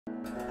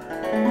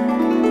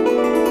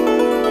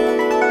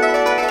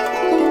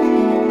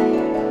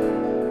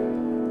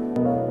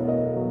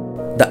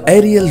The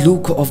aerial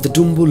look of the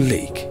Dumboor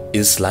lake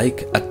is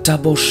like a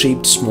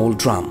tubo-shaped small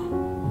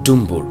drum,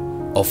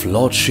 Dumboor, of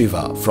Lord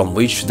Shiva, from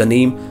which the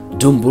name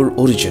Dumboor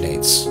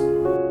originates.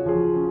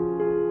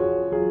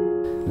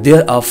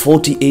 There are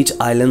 48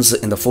 islands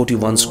in the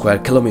 41 square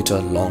kilometer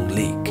long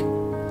lake.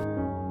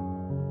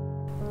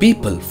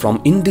 People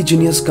from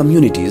indigenous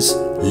communities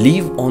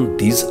live on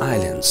these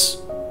islands.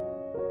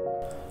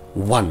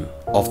 One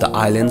of the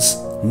islands,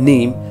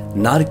 named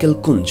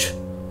Narikal Kunj,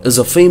 is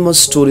a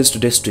famous tourist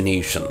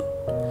destination.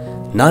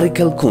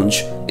 Narikal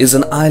Kunj is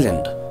an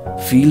island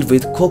filled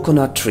with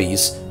coconut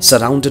trees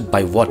surrounded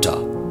by water.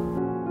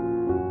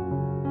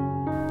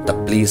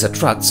 The place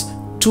attracts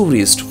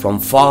tourists from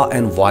far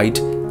and wide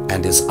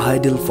and is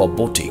ideal for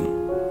boating.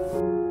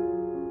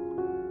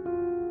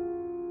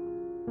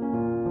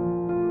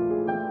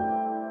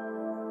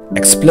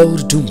 Explore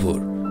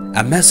Dumboor,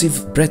 a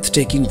massive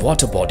breathtaking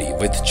water body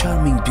with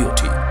charming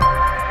beauty.